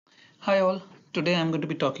Hi all, today I'm going to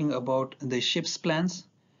be talking about the ship's plans.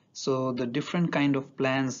 So the different kind of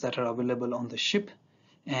plans that are available on the ship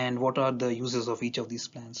and what are the uses of each of these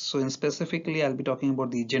plans. So in specifically I'll be talking about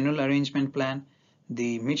the general arrangement plan,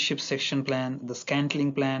 the midship section plan, the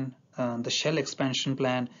scantling plan, the shell expansion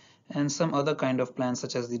plan, and some other kind of plans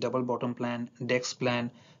such as the double bottom plan, decks plan,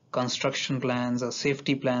 construction plans,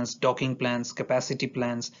 safety plans, docking plans, capacity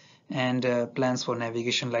plans, and plans for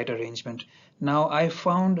navigation light arrangement. Now I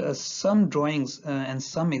found some drawings and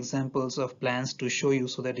some examples of plans to show you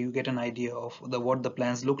so that you get an idea of what the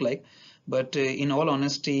plans look like. But in all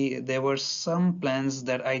honesty, there were some plans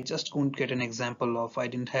that I just couldn't get an example of. I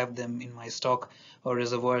didn't have them in my stock or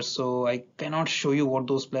reservoir, so I cannot show you what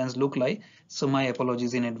those plans look like. So my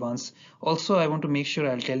apologies in advance. Also, I want to make sure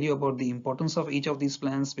I'll tell you about the importance of each of these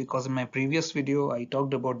plans, because in my previous video I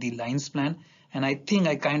talked about the lines plan, and I think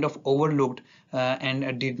I kind of overlooked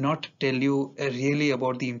and did not tell you really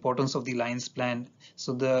about the importance of the lines plan.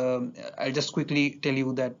 So I'll just quickly tell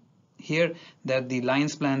you that here that the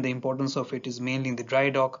lines plan, the importance of it is mainly in the dry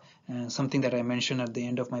dock, something that I mentioned at the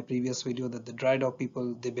end of my previous video, that the dry dock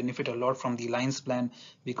people, they benefit a lot from the lines plan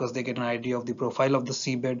because they get an idea of the profile of the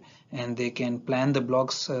seabed and they can plan the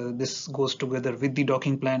blocks. This goes together with the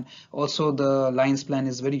docking plan. Also, the lines plan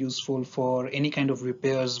is very useful for any kind of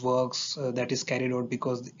repairs works that is carried out,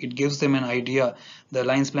 because it gives them an idea. The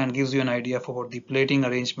lines plan gives you an idea for the plating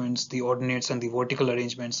arrangements, the ordinates and the vertical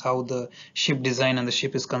arrangements, how the ship design and the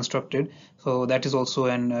ship is constructed. So that is also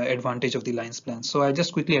an advantage of the lines plan. So I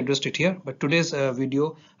just quickly addressed it here, but today's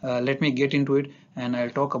video, let me get into it and I'll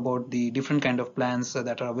talk about the different kind of plans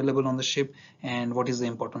that are available on the ship and what is the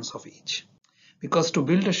importance of each. Because to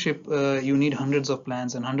build a ship, you need hundreds of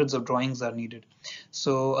plans and hundreds of drawings are needed.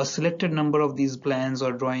 So a selected number of these plans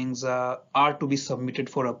or drawings are to be submitted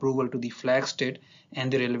for approval to the flag state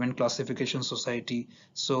and the relevant classification society.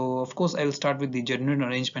 So of course I will start with the general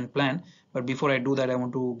arrangement plan, but before I do that I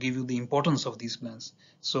want to give you the importance of these plans.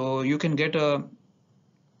 So you can get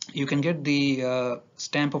the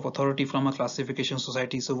stamp of authority from a classification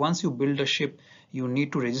society. So once you build a ship, you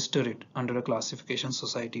need to register it under a classification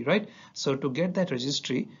society, right? So to get that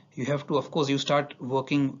registry, you have to, of course, you start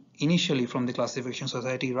working initially from the classification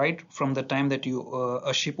society. Right from the time that you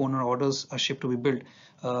a ship owner orders a ship to be built,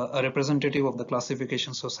 a representative of the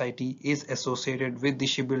classification society is associated with the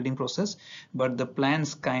shipbuilding process, but the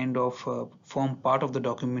plans kind of form part of the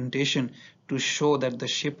documentation to show that the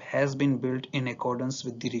ship has been built in accordance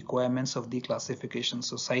with the requirements of the classification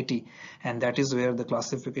society, and that is where the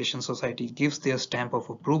classification society gives their stamp of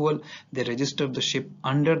approval. They register the ship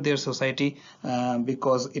under their society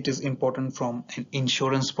because it is important from an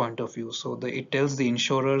insurance point of view. So it tells the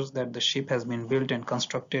insurers that the ship has been built and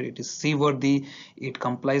constructed, it is seaworthy, it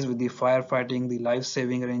complies with the firefighting, the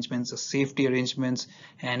life-saving arrangements, the safety arrangements,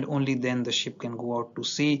 and only then the ship can go out to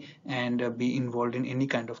sea and be involved in any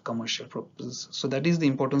kind of commercial purposes. So that is the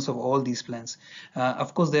importance of all these plans.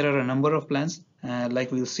 Of course, there are a number of plans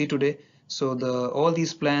like we'll see today. So all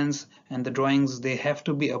these plans and the drawings, they have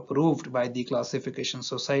to be approved by the classification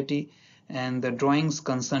society, and the drawings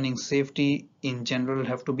concerning safety in general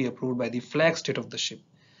have to be approved by the flag state of the ship.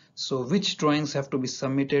 So which drawings have to be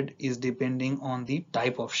submitted is depending on the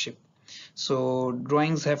type of ship. So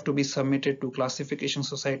drawings have to be submitted to classification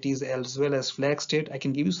societies as well as flag state. I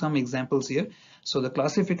can give you some examples here. So the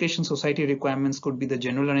classification society requirements could be the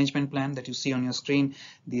general arrangement plan that you see on your screen,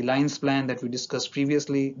 the lines plan that we discussed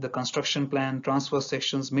previously, the construction plan, transverse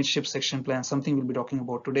sections, midship section plan, something we'll be talking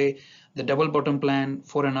about today, the double bottom plan,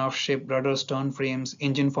 fore and aft ship, rudder, stern frames,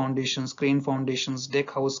 engine foundations, crane foundations, deck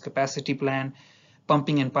house capacity plan,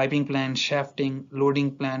 pumping and piping plan, shafting,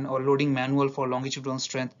 loading plan or loading manual for longitudinal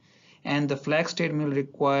strength. And the flag state will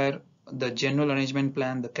require the general arrangement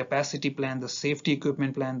plan, the capacity plan, the safety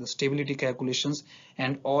equipment plan, the stability calculations,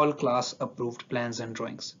 and all class approved plans and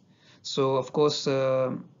drawings. So of course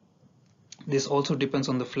this also depends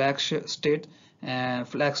on the flag state.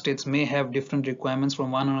 Flag states may have different requirements from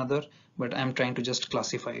one another, but I'm trying to just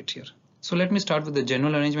classify it here. So let me start with the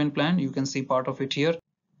general arrangement plan. You can see part of it here,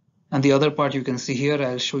 and the other part you can see here.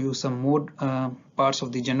 I'll show you some more parts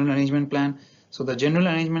of the general arrangement plan. So the general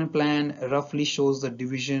arrangement plan roughly shows the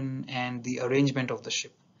division and the arrangement of the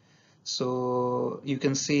ship. So you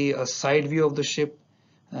can see a side view of the ship,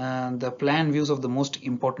 the plan views of the most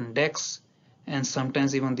important decks, and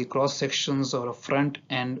sometimes even the cross sections or a front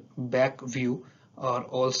and back view are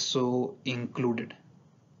also included.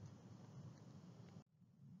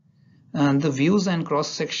 And the views and cross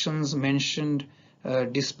sections mentioned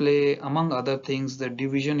display, among other things, the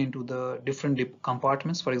division into the different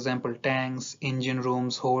compartments. For example, tanks, engine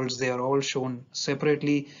rooms, holds, they are all shown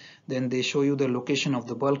separately. Then they show you the location of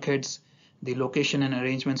the bulkheads, the location and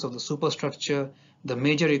arrangements of the superstructure, the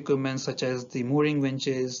major equipment such as the mooring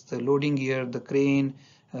winches, the loading gear, the crane,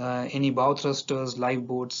 any bow thrusters,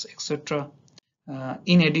 lifeboats, etc.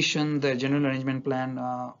 In addition, the general arrangement plan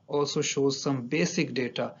also shows some basic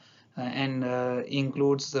data and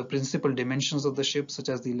includes the principal dimensions of the ship, such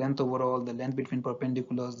as the length overall, the length between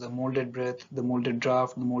perpendiculars, the molded breadth, the molded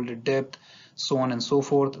draft, the molded depth, so on and so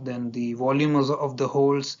forth. Then the volume of the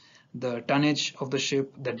holds, the tonnage of the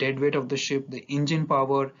ship, the deadweight of the ship, the engine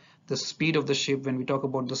power, the speed of the ship. When we talk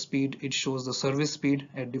about the speed, it shows the service speed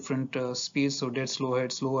at different speeds, so dead slow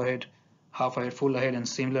ahead, half ahead, full ahead, and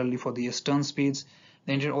similarly for the stern speeds.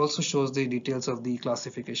 Then it also shows the details of the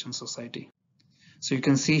classification society. So you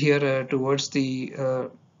can see here towards the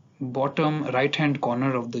bottom right hand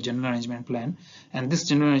corner of the general arrangement plan, and this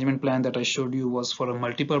general arrangement plan that I showed you was for a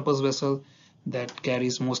multi-purpose vessel that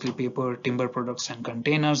carries mostly paper, timber products, and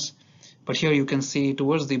containers. But here you can see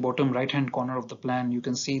towards the bottom right hand corner of the plan, you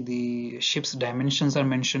can see the ship's dimensions are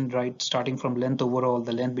mentioned, right, starting from length overall,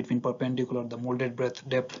 the length between perpendicular, the molded breadth,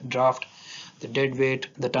 depth, draft, the dead weight,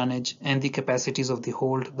 the tonnage, and the capacities of the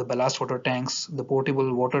hold, the ballast water tanks, the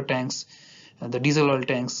portable water tanks, the diesel oil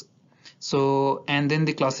tanks. So, and then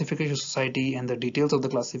the classification society and the details of the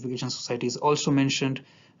classification society is also mentioned.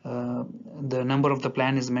 The number of the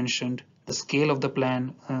plan is mentioned, the scale of the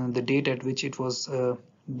plan, the date at which it was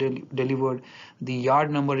delivered, the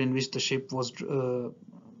yard number in which the ship was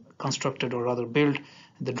constructed or rather built.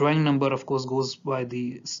 The drawing number, of course, goes by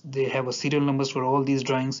they have a serial numbers for all these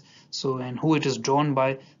drawings, so, and who it is drawn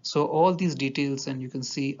by. So all these details, and you can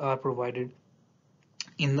see, are provided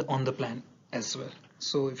on the plan as well.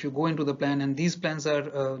 So if you go into the plan, and these plans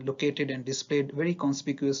are located and displayed very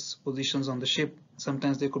conspicuous positions on the ship.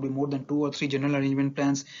 Sometimes there could be more than 2 or 3 general arrangement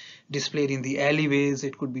plans displayed in the alleyways.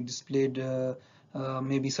 It could be displayed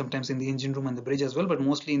maybe sometimes in the engine room and the bridge as well, but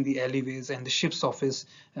mostly in the alleyways and the ship's office.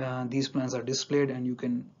 These plans are displayed, and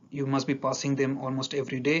you must be passing them almost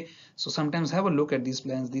every day. So sometimes have a look at these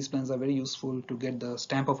plans. These plans are very useful to get the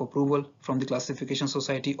stamp of approval from the classification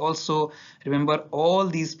society. Also remember, all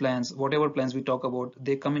these plans, whatever plans we talk about,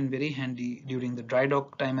 they come in very handy during the dry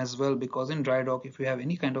dock time as well, because in dry dock, if you have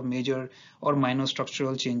any kind of major or minor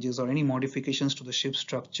structural changes or any modifications to the ship's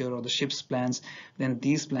structure or the ship's plans, then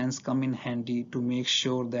these plans come in handy to make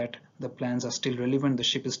sure that the plans are still relevant, the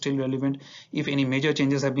ship is still relevant. If any major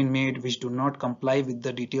changes have been made which do not comply with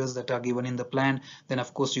the details that are given in the plan, then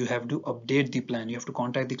of course you have to update the plan. You have to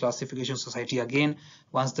contact the classification society again.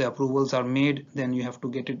 Once the approvals are made, then you have to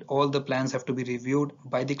get it, all the plans have to be reviewed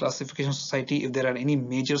by the classification society if there are any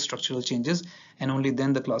major structural changes, and only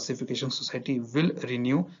then the classification society will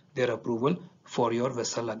renew their approval for your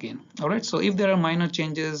vessel again. All right, so if there are minor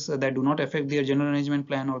changes that do not affect their general arrangement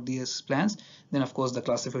plan or these plans, then of course the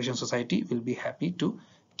classification society will be happy to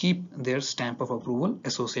keep their stamp of approval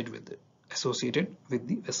associated with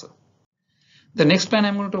the vessel. The next plan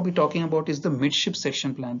I'm going to be talking about is the midship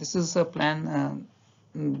section plan. This is a plan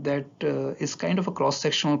that is kind of a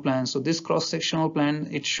cross-sectional plan. So this cross-sectional plan,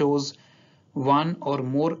 it shows one or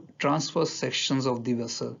more transverse sections of the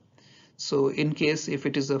vessel. So in case if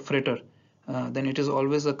it is a freighter, then it is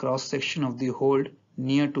always a cross section of the hold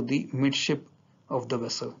near to the midship of the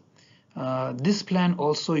vessel. This plan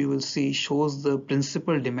also, you will see, shows the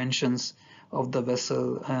principal dimensions of the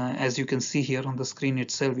vessel. As you can see here on the screen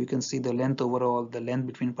itself, you can see the length overall, the length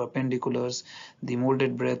between perpendiculars, the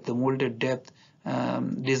molded breadth, the molded depth,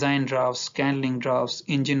 design drafts, handling drafts,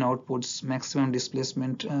 engine outputs, maximum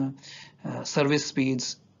displacement, service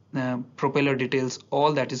speeds, propeller details,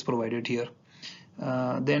 all that is provided here.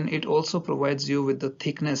 Then it also provides you with the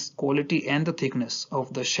thickness, quality and the thickness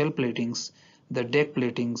of the shell platings, the deck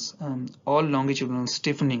platings, all longitudinal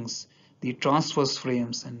stiffenings, the transverse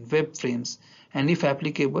frames and web frames, and if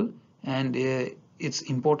applicable, and it's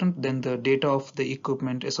important, then the data of the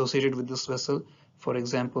equipment associated with this vessel. For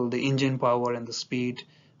example, the engine power and the speed,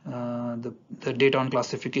 the data on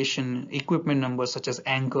classification, equipment numbers such as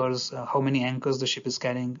anchors, how many anchors the ship is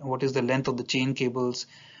carrying, what is the length of the chain cables,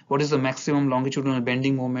 what is the maximum longitudinal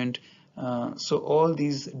bending moment. So all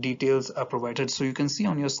these details are provided. So you can see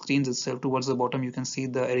on your screens itself towards the bottom, you can see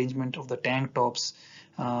the arrangement of the tank tops,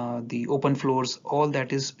 the open floors, all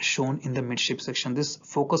that is shown in the midship section. This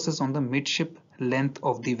focuses on the midship length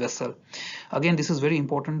of the vessel. Again, this is very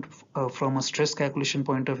important from a stress calculation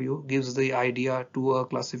point of view, gives the idea to a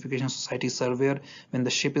classification society surveyor when the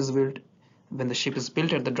ship is built. when the ship is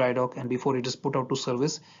built at the dry dock and before it is put out to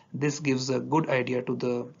service. This gives a good idea to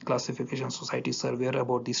the Classification Society surveyor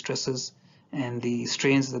about the stresses and the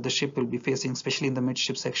strains that the ship will be facing, especially in the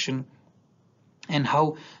midship section, and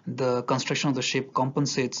how the construction of the ship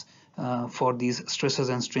compensates for these stresses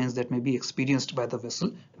and strains that may be experienced by the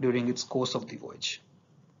vessel during its course of the voyage.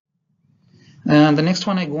 The next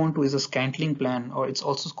one I go on to is a scantling plan, or it's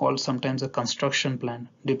also called sometimes a construction plan,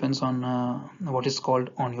 depends on what is called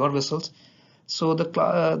on your vessels. So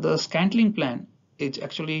the scantling plan, it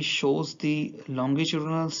actually shows the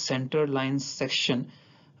longitudinal center line section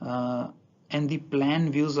and the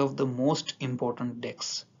plan views of the most important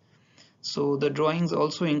decks. So the drawings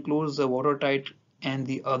also includes the watertight and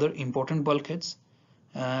the other important bulkheads.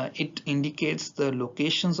 It indicates the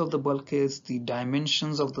locations of the bulkheads, the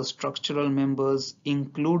dimensions of the structural members,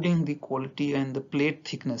 including the quality and the plate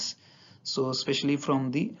thickness. So especially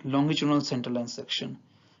from the longitudinal centerline section.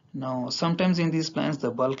 Now, sometimes in these plans,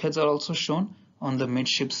 the bulkheads are also shown on the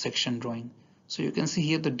midship section drawing. So you can see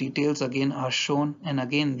here the details again are shown, and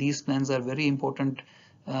again these plans are very important,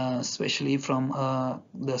 especially from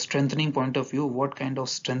the strengthening point of view. What kind of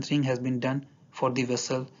strengthening has been done for the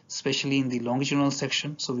vessel, especially in the longitudinal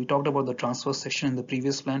section. So we talked about the transverse section in the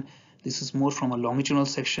previous plan. This is more from a longitudinal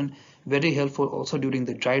section, very helpful also during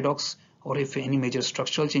the dry docks, or if any major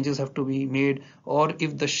structural changes have to be made, or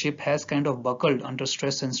if the ship has kind of buckled under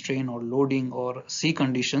stress and strain or loading or sea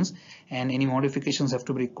conditions and any modifications have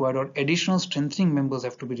to be required or additional strengthening members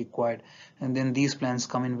have to be required, and then these plans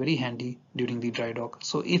come in very handy during the dry dock.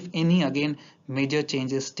 So if any again major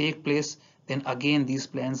changes take place, then again these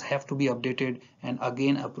plans have to be updated and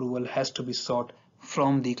again approval has to be sought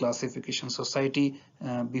from the Classification Society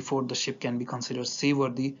before the ship can be considered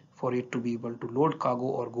seaworthy for it to be able to load cargo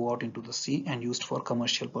or go out into the sea and used for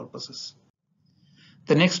commercial purposes.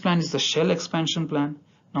 The next plan is the shell expansion plan.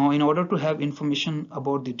 Now, in order to have information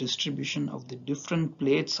about the distribution of the different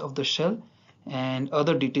plates of the shell and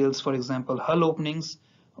other details, for example, hull openings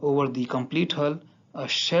over the complete hull, a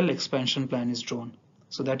shell expansion plan is drawn.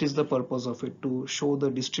 So that is the purpose of it, to show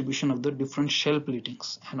the distribution of the different shell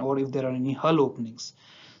platings and or if there are any hull openings.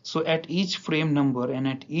 So at each frame number and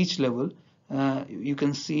at each level, you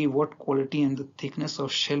can see what quality and the thickness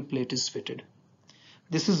of shell plate is fitted.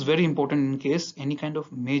 This is very important in case any kind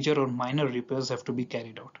of major or minor repairs have to be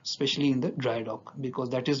carried out, especially in the dry dock, because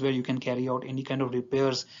that is where you can carry out any kind of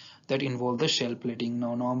repairs that involve the shell plating.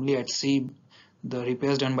 Now, normally at sea, the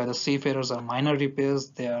repairs done by the seafarers are minor repairs.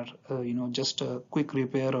 They are just a quick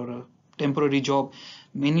repair or a temporary job.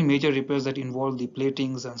 Many major repairs that involve the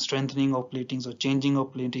platings and strengthening of platings or changing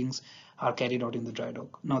of platings are carried out in the dry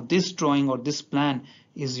dock. Now this drawing or this plan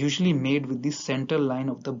is usually made with the center line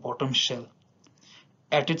of the bottom shell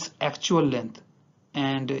at its actual length,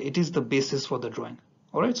 and it is the basis for the drawing.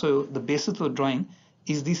 Alright, so the basis for the drawing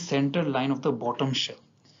is the center line of the bottom shell.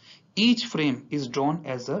 Each frame is drawn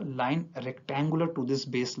as a line rectangular to this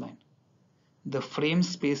baseline. The frame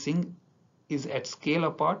spacing is at scale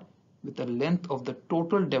apart with the length of the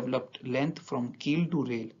total developed length from keel to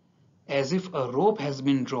rail, as if a rope has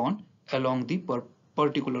been drawn along the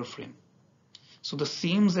particular frame. So the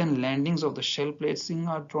seams and landings of the shell placing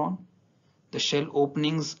are drawn. The shell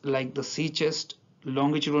openings like the sea chest,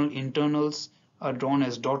 longitudinal internals are drawn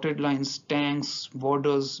as dotted lines, tanks,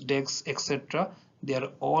 borders, decks, etc. They are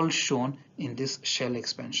all shown in this shell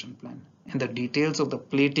expansion plan. And the details of the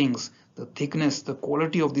platings, the thickness, the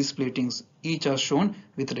quality of these platings, each are shown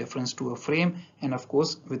with reference to a frame and of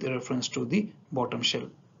course with reference to the bottom shell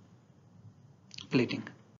plating.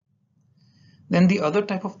 Then the other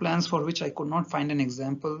type of plans for which I could not find an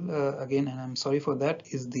example again, and I'm sorry for that,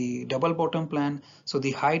 is the double bottom plan. So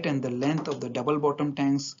the height and the length of the double bottom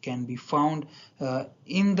tanks can be found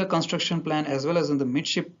in the construction plan as well as in the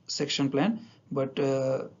midship section plan, but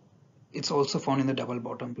it's also found in the double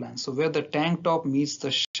bottom plan. So where the tank top meets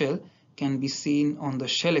the shell can be seen on the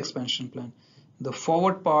shell expansion plan. The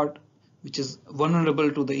forward part, which is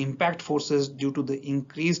vulnerable to the impact forces due to the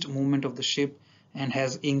increased movement of the ship and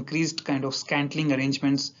has increased kind of scantling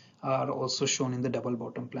arrangements, are also shown in the double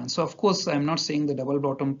bottom plan. So of course I'm not saying the double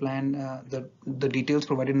bottom plan, the details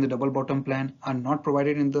provided in the double bottom plan are not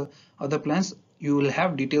provided in the other plans. You will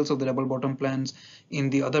have details of the double bottom plans in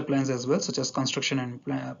the other plans as well, such as construction and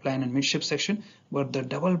plan and midship section, but the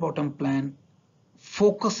double bottom plan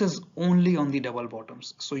focuses only on the double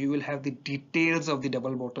bottoms. So you will have the details of the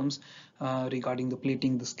double bottoms regarding the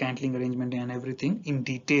plating, the scantling arrangement and everything in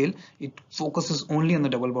detail. It focuses only on the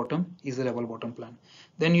double bottom, is the double bottom plan.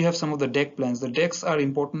 Then you have some of the deck plans. The decks are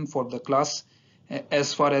important for the class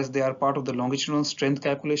as far as they are part of the longitudinal strength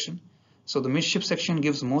calculation. So the midship section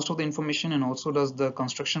gives most of the information and also does the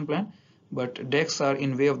construction plan, but decks are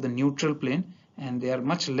in way of the neutral plane and they are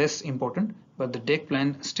much less important, but the deck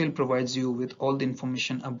plan still provides you with all the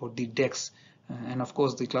information about the decks. And of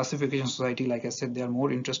course the classification society, like I said, they are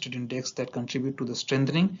more interested in decks that contribute to the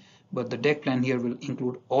strengthening, but the deck plan here will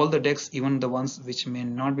include all the decks, even the ones which may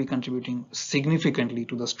not be contributing significantly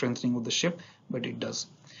to the strengthening of the ship, but it does.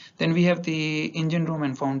 Then we have the engine room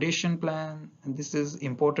and foundation plan, and this is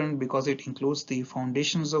important because it includes the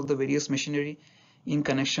foundations of the various machinery in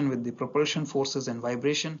connection with the propulsion forces and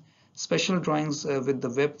vibration. Special drawings with the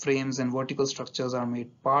web frames and vertical structures are made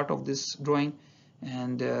part of this drawing,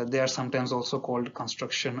 and they are sometimes also called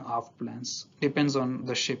construction aft plans. Depends on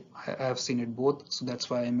the ship. I have seen it both, so that's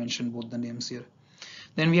why I mentioned both the names here.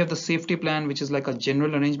 Then we have the safety plan, which is like a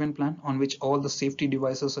general arrangement plan on which all the safety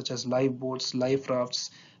devices such as life boats, life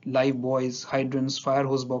rafts, life buoys, hydrants, fire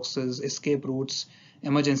hose boxes, escape routes,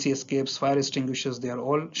 emergency escapes, fire extinguishers, they are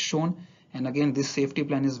all shown. And again, this safety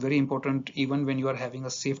plan is very important even when you are having a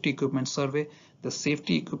safety equipment survey. The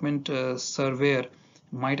safety equipment surveyor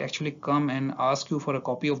might actually come and ask you for a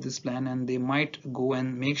copy of this plan, and they might go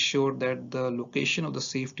and make sure that the location of the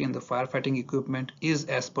safety and the firefighting equipment is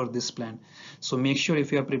as per this plan. So make sure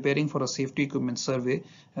if you are preparing for a safety equipment survey,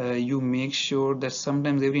 you make sure that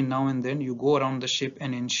sometimes every now and then you go around the ship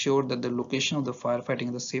and ensure that the location of the firefighting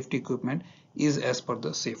and the safety equipment is as per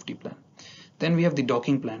the safety plan. Then we have the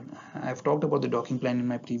docking plan. I've talked about the docking plan in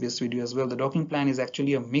my previous video as well. The docking plan is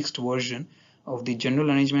actually a mixed version of the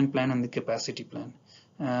general arrangement plan and the capacity plan.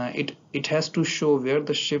 It has to show where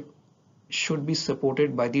the ship should be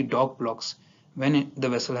supported by the dock blocks when the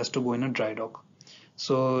vessel has to go in a dry dock.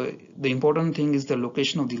 So the important thing is the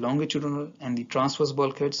location of the longitudinal and the transverse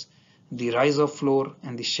bulkheads, the rise of floor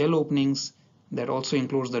and the shell openings. That also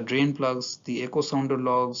includes the drain plugs, the echo sounder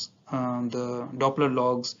logs, the Doppler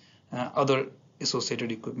logs, other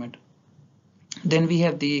associated equipment. Then we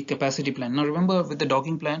have the capacity plan. Now remember, with the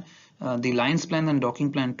docking plan, the lines plan and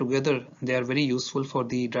docking plan together, they are very useful for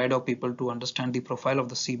the dry dock people to understand the profile of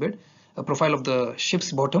the seabed, profile of the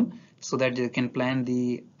ship's bottom, so that they can plan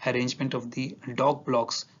the arrangement of the dock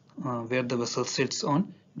blocks where the vessel sits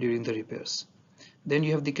on during the repairs. Then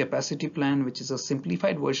you have the capacity plan, which is a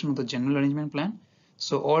simplified version of the general arrangement plan.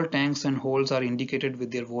 So all tanks and holds are indicated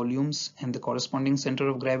with their volumes and the corresponding center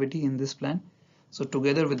of gravity in this plan. So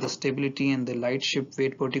together with the stability and the light ship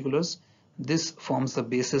weight particulars, this forms the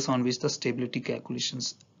basis on which the stability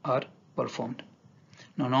calculations are performed.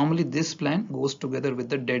 Now normally this plan goes together with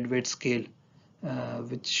the deadweight scale,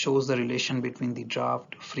 which shows the relation between the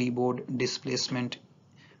draft, freeboard, displacement,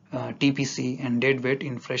 TPC and deadweight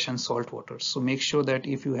in fresh and salt water. So make sure that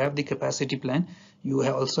if you have the capacity plan, you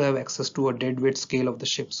also have access to a deadweight scale of the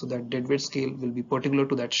ship. So that deadweight scale will be particular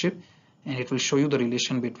to that ship, and it will show you the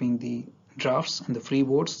relation between the drafts and the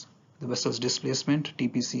freeboards, the vessel's displacement,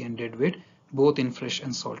 TPC and deadweight, both in fresh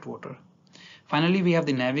and salt water. Finally, we have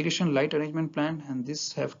the navigation light arrangement plan, and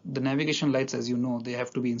the navigation lights, as you know, they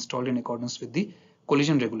have to be installed in accordance with the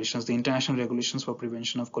collision regulations, the international regulations for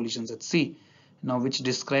prevention of collisions at sea, now which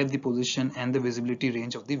describe the position and the visibility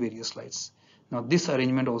range of the various lights. Now this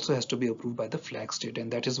arrangement also has to be approved by the flag state, and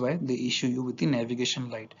that is why they issue you with the navigation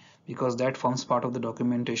light, because that forms part of the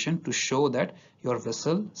documentation to show that your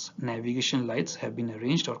vessel's navigation lights have been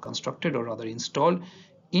arranged or constructed or rather installed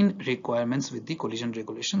in requirements with the collision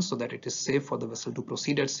regulations, so that it is safe for the vessel to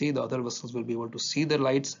proceed at sea. The other vessels will be able to see the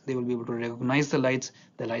lights, they will be able to recognize the lights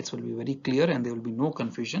will be very clear, and there will be no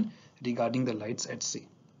confusion regarding the lights at sea.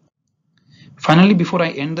 Finally, before I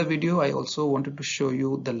end the video, I also wanted to show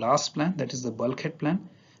you the last plan, that is the bulkhead plan.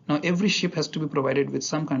 Now every ship has to be provided with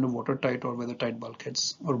some kind of watertight or weathertight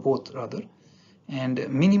bulkheads, or both rather. And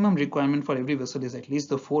minimum requirement for every vessel is at least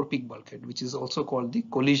the forepeak bulkhead, which is also called the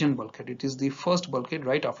collision bulkhead. It is the first bulkhead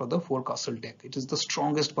right after the forecastle deck. It is the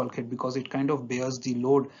strongest bulkhead because it kind of bears the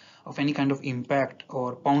load of any kind of impact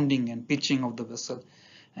or pounding and pitching of the vessel.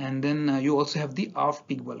 And then you also have the aft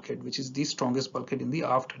peak bulkhead, which is the strongest bulkhead in the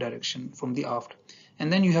aft direction from the aft.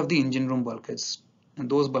 And then you have the engine room bulkheads, and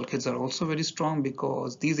those bulkheads are also very strong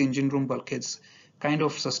because these engine room bulkheads kind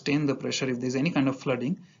of sustain the pressure. If there's any kind of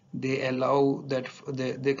flooding, they allow that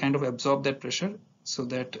they kind of absorb that pressure, so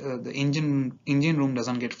that the engine room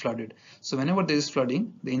doesn't get flooded. So whenever there is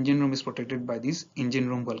flooding, the engine room is protected by these engine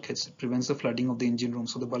room bulkheads. It prevents the flooding of the engine room,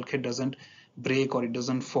 so the bulkhead doesn't break or it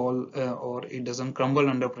doesn't fall or it doesn't crumble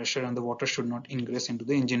under pressure, and the water should not ingress into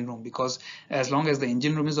the engine room, because as long as the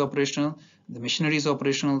engine room is operational, the machinery is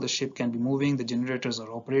operational, the ship can be moving, the generators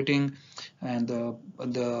are operating, and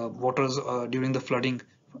the waters during the flooding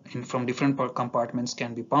from different compartments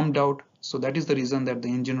can be pumped out. So that is the reason that the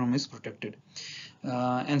engine room is protected.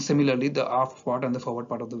 And similarly, the aft part and the forward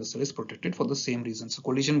part of the vessel is protected for the same reason. So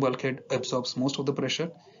collision bulkhead absorbs most of the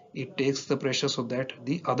pressure. It takes the pressure so that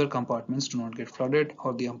the other compartments do not get flooded,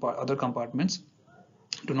 or the other compartments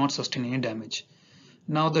do not sustain any damage.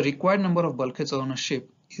 Now the required number of bulkheads on a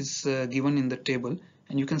ship is given in the table,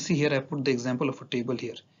 and you can see here I put the example of a table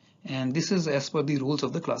here, and this is as per the rules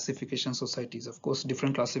of the classification societies. Of course,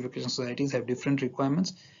 different classification societies have different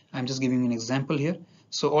requirements. I'm just giving an example here.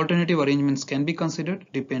 So alternative arrangements can be considered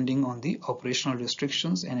depending on the operational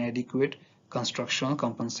restrictions and adequate constructional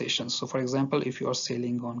compensations. So for example, if you are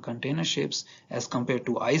sailing on container ships as compared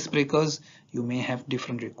to icebreakers, you may have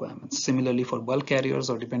different requirements. Similarly, for bulk carriers,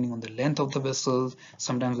 or depending on the length of the vessel,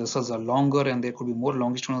 sometimes vessels are longer and there could be more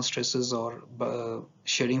longitudinal stresses or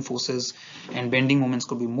shearing forces, and bending moments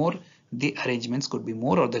could be more. The arrangements could be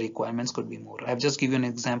more, or the requirements could be more. I've just given an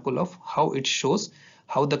example of how it shows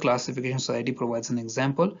how the classification society provides an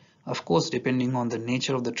example. Of course, depending on the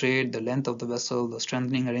nature of the trade, the length of the vessel, the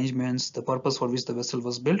strengthening arrangements, the purpose for which the vessel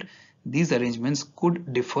was built, these arrangements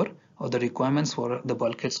could differ, or the requirements for the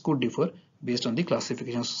bulkheads could differ based on the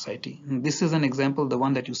classification society. This is an example. The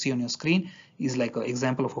one that you see on your screen is like an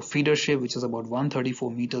example of a feeder ship, which is about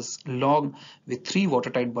 134 meters long, with 3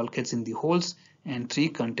 watertight bulkheads in the holds and 3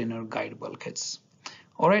 container guide bulkheads.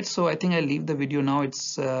 Alright, so I think I'll leave the video now.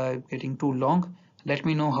 It's getting too long. Let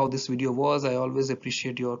me know how this video was. I always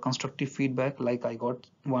appreciate your constructive feedback, like I got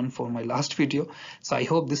one for my last video. So I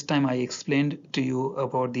hope this time I explained to you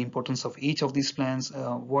about the importance of each of these plans,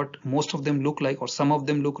 what most of them look like, or some of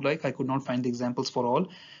them look like. I could not find the examples for all,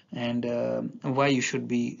 and why you should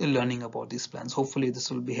be learning about these plans. Hopefully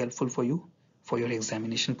this will be helpful for you for your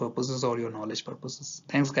examination purposes or your knowledge purposes.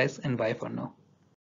 Thanks guys, and bye for now.